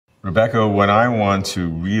Rebecca, when I want to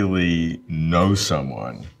really know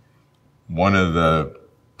someone, one of the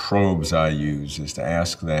probes I use is to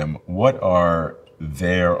ask them, what are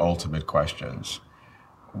their ultimate questions?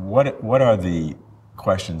 What are the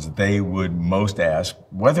questions they would most ask,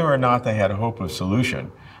 whether or not they had a hope of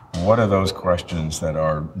solution? What are those questions that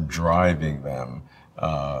are driving them?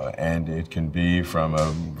 And it can be from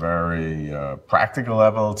a very practical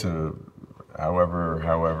level to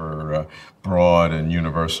however broad and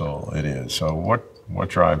universal it is. So what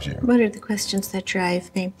drives you? What are the questions that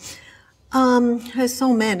drive me? There's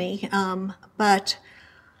so many, but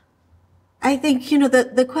I think,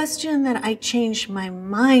 the question that I changed my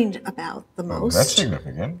mind about the most. That's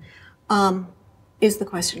significant. Is the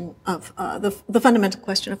question of, the fundamental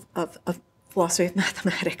question of philosophy of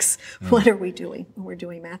mathematics. What are we doing when we're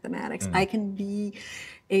doing mathematics? I can be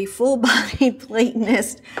a full-bodied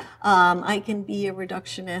Platonist. I can be a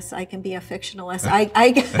reductionist. I can be a fictionalist.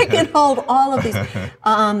 I can hold all of these.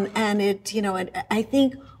 And I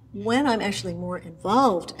think when I'm actually more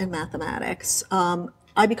involved in mathematics,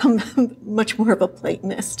 I become much more of a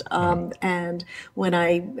Platonist. And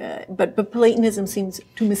when but Platonism seems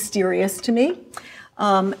too mysterious to me.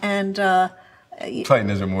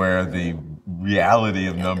 Platonism, where the reality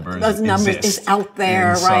of numbers, is out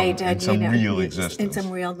there, right? In some real existence. In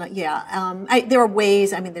some real, yeah. There are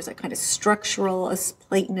ways, there's a kind of structuralist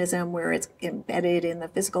Platonism where it's embedded in the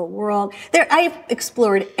physical world. I've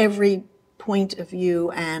explored every point of view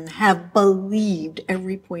and have believed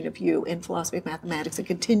every point of view in philosophy of mathematics. It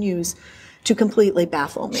continues to completely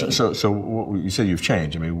baffle me. So what, you say you've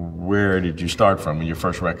changed. Where did you start from? Your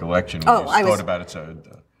first recollection when you thought about it?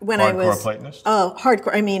 When hardcore I was Platonist?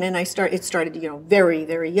 Hardcore. And it started, very,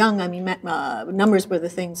 very young. Numbers were the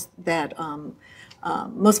things that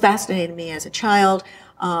most fascinated me as a child.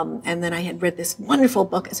 And then I had read this wonderful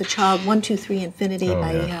book as a child, 1, 2, 3, Infinity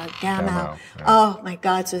by Gamow. Yeah. Oh my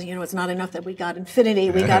God! So it's not enough that we got infinity;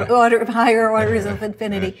 we got higher orders of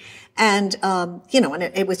infinity, and and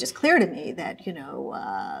it was just clear to me that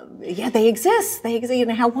they exist. They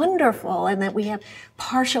exist. How wonderful, and that we have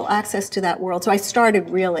partial access to that world. So I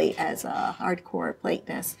started really as a hardcore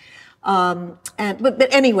Platonist.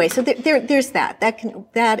 But anyway, so there's that.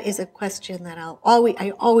 That is a question that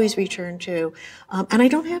I always return to, and I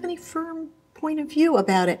don't have any firm point of view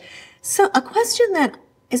about it. So a question that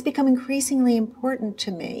has become increasingly important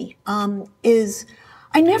to me is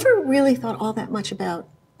I never really thought all that much about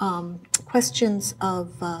questions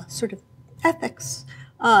of sort of ethics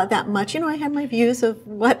that much. I had my views of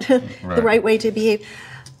what the right way to behave.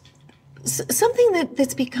 Something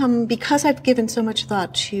that's become, because I've given so much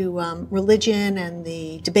thought to religion and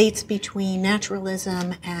the debates between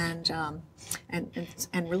naturalism and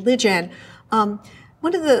religion,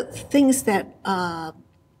 one of the things that a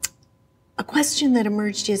question that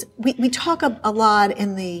emerged is we talk a lot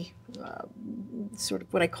in the sort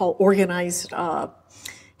of what I call organized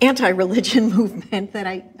anti-religion movement that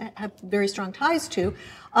I have very strong ties to.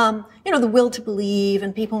 The will to believe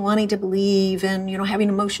and people wanting to believe and, having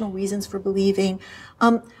emotional reasons for believing,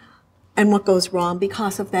 and what goes wrong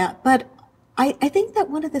because of that. But I think that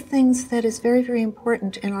one of the things that is very, very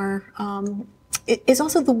important in our, is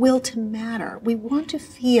also the will to matter. We want to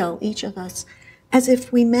feel, each of us, as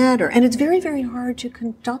if we matter. And it's very, very hard to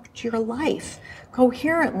conduct your life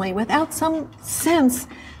coherently without some sense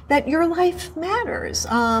that your life matters.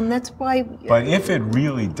 That's why. But if it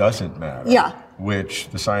really doesn't matter, which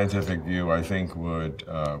the scientific view I think would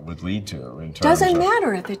lead to, in terms doesn't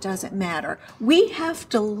matter if it doesn't matter. We have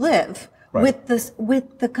to live with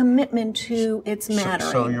the commitment to its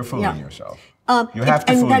mattering. So you're fooling yourself. You have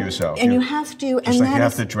to fool yourself. And you have to, and you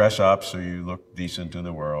have to dress up so you look decent in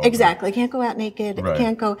the world. Exactly. Can't go out naked. Right.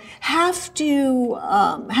 Can't go. Have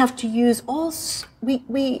to use all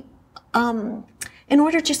in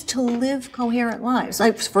order just to live coherent lives.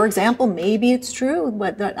 Like, for example, maybe it's true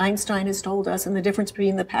what that Einstein has told us, and the difference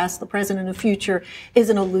between the past, the present, and the future is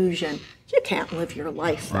an illusion. You can't live your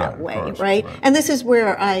life that way, right? And this is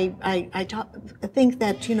where I think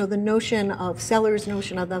that, the notion of Seller's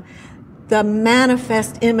notion of the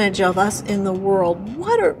manifest image of us in the world.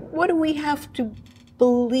 What do we have to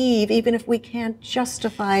believe, even if we can't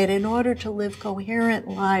justify it, in order to live coherent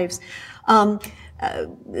lives?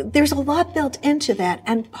 There's a lot built into that,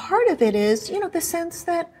 and part of it is, the sense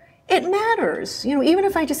that it matters. Even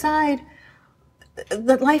if I decide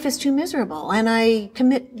that life is too miserable and I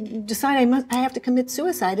have to commit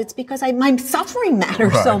suicide, it's because my suffering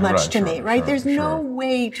matters so much to me, right? There's no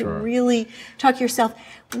way to really talk yourself.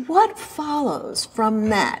 What follows from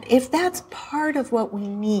that? If that's part of what we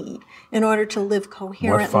need in order to live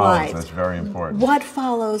coherent lives. That's very important. What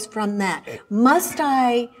follows from that? Must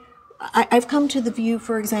I I've come to the view,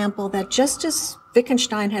 for example, that just as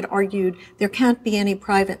Wittgenstein had argued there can't be any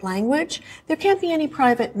private language, there can't be any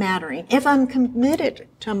private mattering. If I'm committed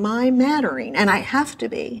to my mattering, and I have to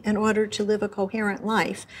be in order to live a coherent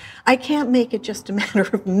life, I can't make it just a matter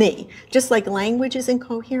of me. Just like language is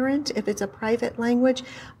incoherent if it's a private language,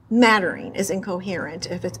 mattering is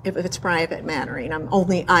incoherent if it's private mattering.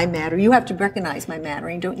 I matter. You have to recognize my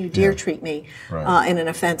mattering. Don't you dare treat me in an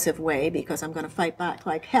offensive way, because I'm going to fight back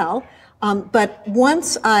like hell. But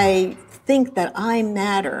once I think that I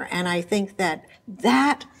matter, and I think that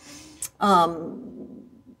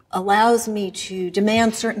allows me to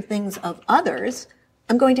demand certain things of others,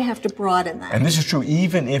 I'm going to have to broaden that. And this is true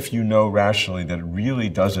even if you know rationally that it really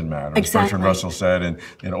doesn't matter. As Bertrand Russell said, and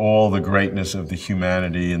all the greatness of the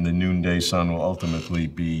humanity and the noonday sun will ultimately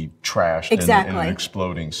be trashed in an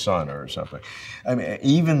exploding sun or something. I mean,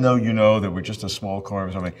 even though you know that we're just a small corner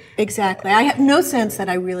of something. Exactly. I have no sense that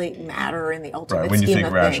I really matter in the ultimate when you scheme think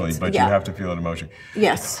of rationally, things. but you have to feel an emotion.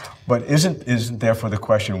 Yes. But isn't therefore the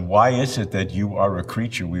question, why is it that you are a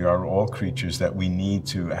creature, we are all creatures, that we need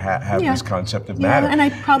to have this concept of matter? And I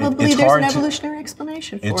probably there's an evolutionary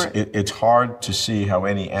explanation for it. It's hard to see how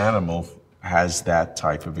any animal has that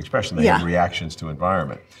type of expression. They have reactions to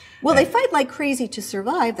environment. Well, they fight like crazy to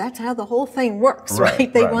survive. That's how the whole thing works,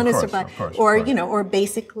 right? They want to survive, or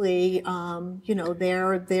basically,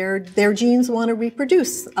 their genes want to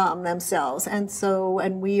reproduce themselves,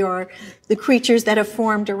 and we are the creatures that have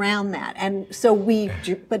formed around that, and so we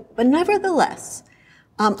do. But nevertheless,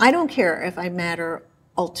 I don't care if I matter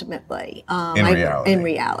ultimately. In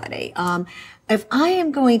reality, if I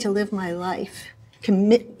am going to live my life,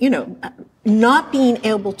 not being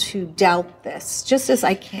able to doubt this, just as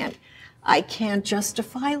I can't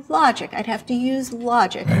justify logic. I'd have to use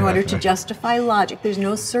logic in order to justify logic. There's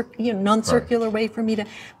no non-circular way for me to,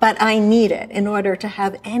 but I need it in order to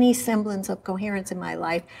have any semblance of coherence in my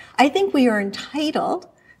life. I think we are entitled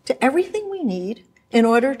to everything we need in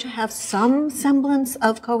order to have some semblance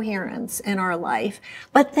of coherence in our life.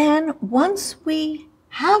 But then once we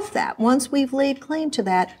have that, once we've laid claim to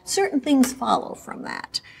that, certain things follow from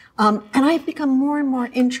that. And I've become more and more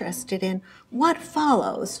interested in what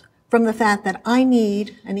follows from the fact that I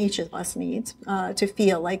need, and each of us needs, to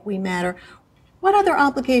feel like we matter. What other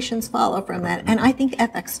obligations follow from that? And I think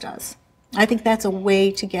ethics does. I think that's a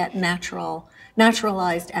way to get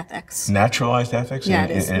naturalized ethics. Naturalized ethics? Yeah,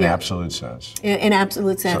 it is. In absolute sense. In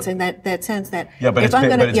absolute sense, in that sense that. Yeah, but it's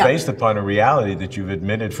based upon a reality that you've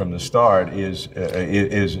admitted from the start is a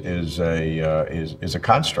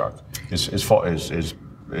construct.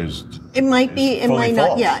 It might be, it might not.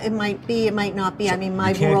 False. Yeah, it might be, it might not be. I mean,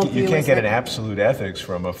 my worldview. You can't get an absolute ethics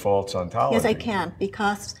from a false ontology. Yes, I can,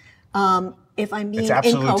 because if I'm being it's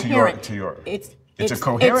absolute incoherent, to your it's a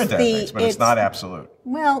coherent ethics, but it's not absolute.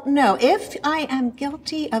 Well, no. If I am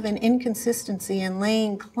guilty of an inconsistency in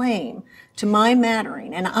laying claim to my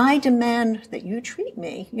mattering, and I demand that you treat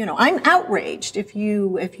me, I'm outraged if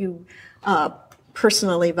you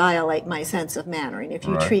personally violate my sense of mattering, if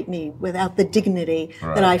you treat me without the dignity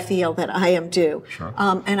that I feel that I am due. Sure.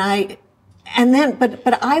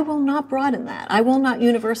 But I will not broaden that. I will not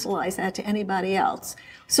universalize that to anybody else.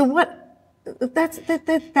 So what? That's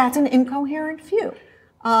an incoherent view.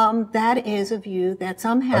 That is a view that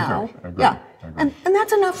somehow, Agreed. and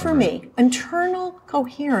that's enough for me. Internal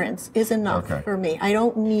coherence is enough for me. I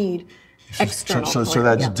don't need external. So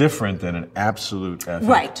that's different than an absolute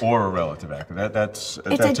ethic or a relative ethic. That's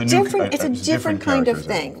a different kind of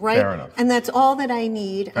thing, right? Fair enough. And that's all that I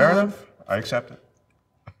need. Fair enough. I accept it.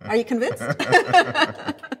 Are you convinced?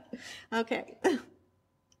 Okay.